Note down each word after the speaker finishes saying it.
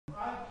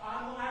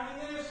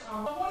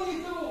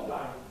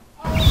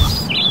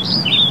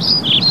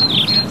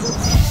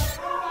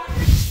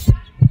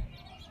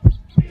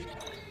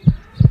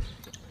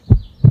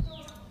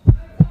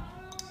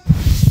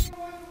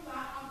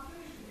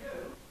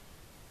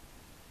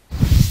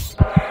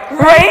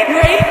Rain!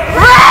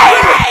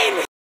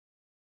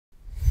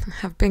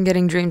 I've been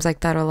getting dreams like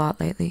that a lot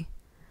lately.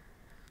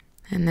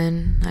 And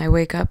then I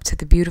wake up to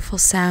the beautiful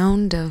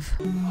sound of...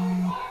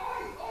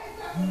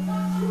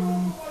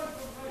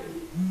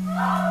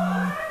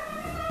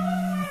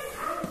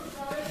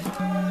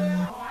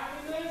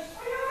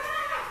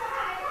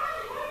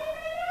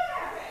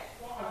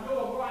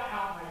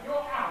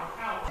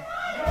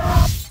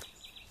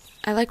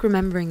 I like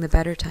remembering the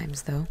better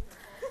times, though.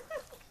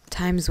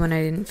 Times when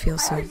I didn't feel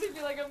so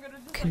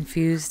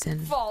confused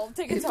and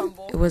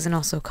it wasn't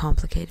all so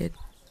complicated.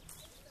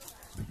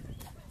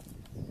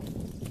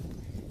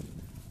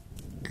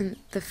 And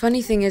the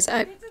funny thing is,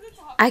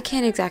 I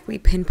can't exactly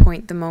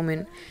pinpoint the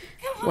moment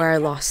where I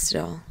lost it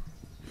all,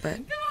 but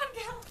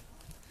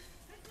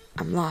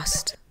I'm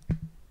lost.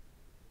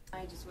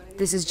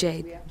 This is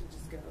Jade.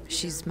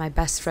 She's my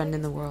best friend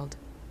in the world,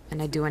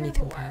 and I'd do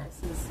anything for her.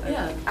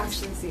 Yeah,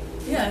 actually see.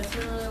 Yeah, it's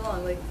been really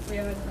long. Like, we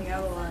haven't hung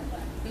out a lot.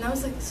 And that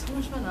was like so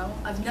much fun.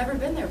 I've never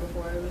been there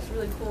before. It was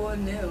really cool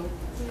and new.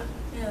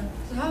 Yeah.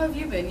 So how have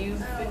you been? You've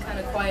been kind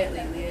of quiet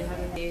lately.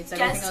 Haven't you?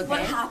 Guess okay?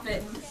 What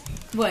happened?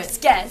 What?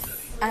 Just guess.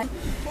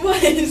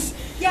 What?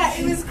 Yeah,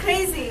 it was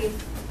crazy.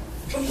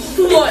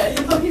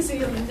 What? Okay, so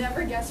you'll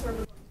never guess where.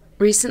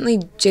 Recently,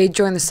 Jade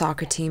joined the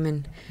soccer team,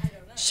 and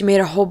she made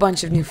a whole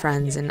bunch of new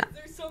friends, and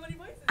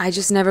I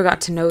just never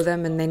got to know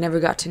them, and they never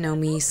got to know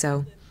me,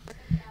 so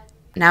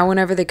now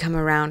whenever they come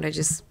around,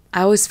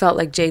 I always felt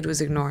like Jade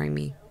was ignoring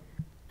me,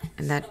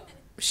 and that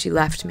she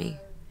left me,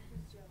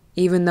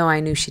 even though I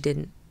knew she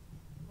didn't.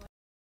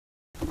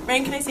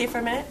 Rain, can I see you for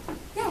a minute?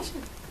 Yeah,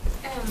 sure.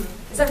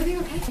 Is everything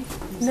okay?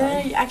 No,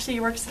 actually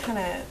your work's kind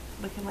of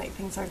looking like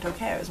things aren't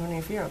okay. I was wondering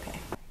if you're okay.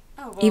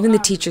 Oh, well, Even the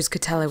teachers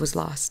could tell I was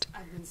lost.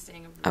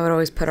 I would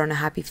always put on a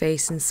happy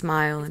face and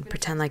smile and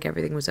pretend like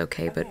everything was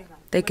okay, but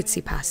they could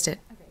see past it.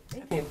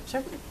 Okay,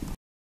 sure.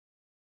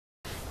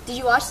 Did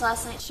you watch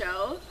last night's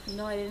show?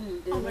 No, I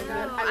didn't. Oh my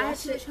god, I had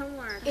to do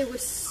homework. It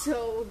was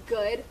so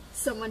good.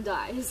 Someone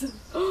dies.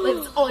 Like,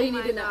 that's all you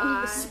need to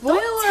know. Spoiler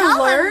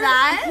alert!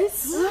 That.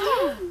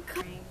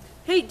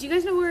 Hey, do you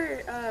guys know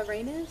where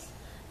Rain is?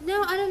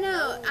 No, I don't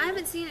know. I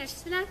haven't seen her.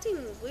 She's been acting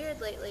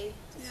weird lately.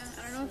 Yeah,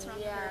 I don't know what's wrong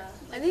with her.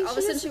 I think all of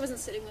a sudden she wasn't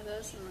sitting with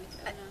us, and like,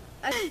 I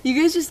don't know.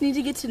 You guys just need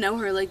to get to know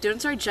her. Like, don't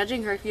start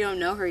judging her if you don't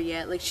know her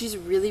yet. Like, she's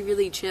really,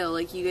 really chill.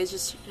 Like, you guys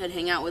just should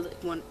hang out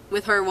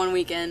with her one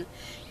weekend.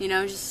 You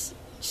know, just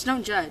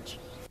don't judge.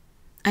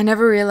 I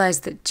never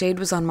realized that Jade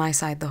was on my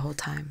side the whole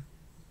time.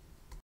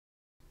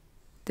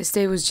 This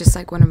day was just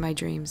like one of my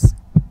dreams,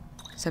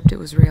 except it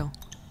was real.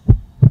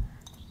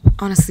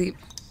 Honestly,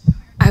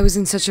 I was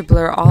in such a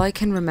blur. All I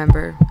can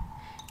remember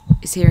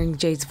is hearing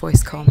Jade's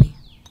voice call me.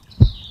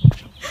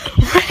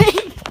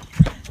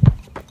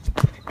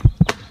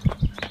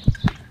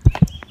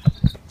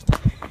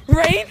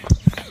 Rain!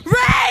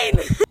 Rain!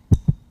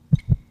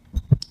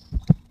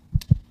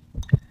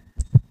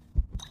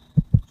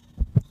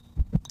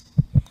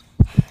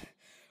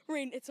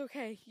 Rain, it's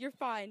okay. You're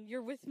fine.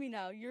 You're with me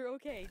now. You're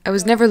okay. I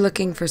was never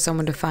looking for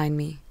someone to find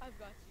me,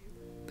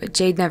 but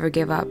Jade never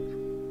gave up.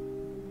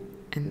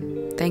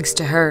 And thanks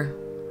to her,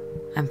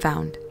 I'm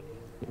found.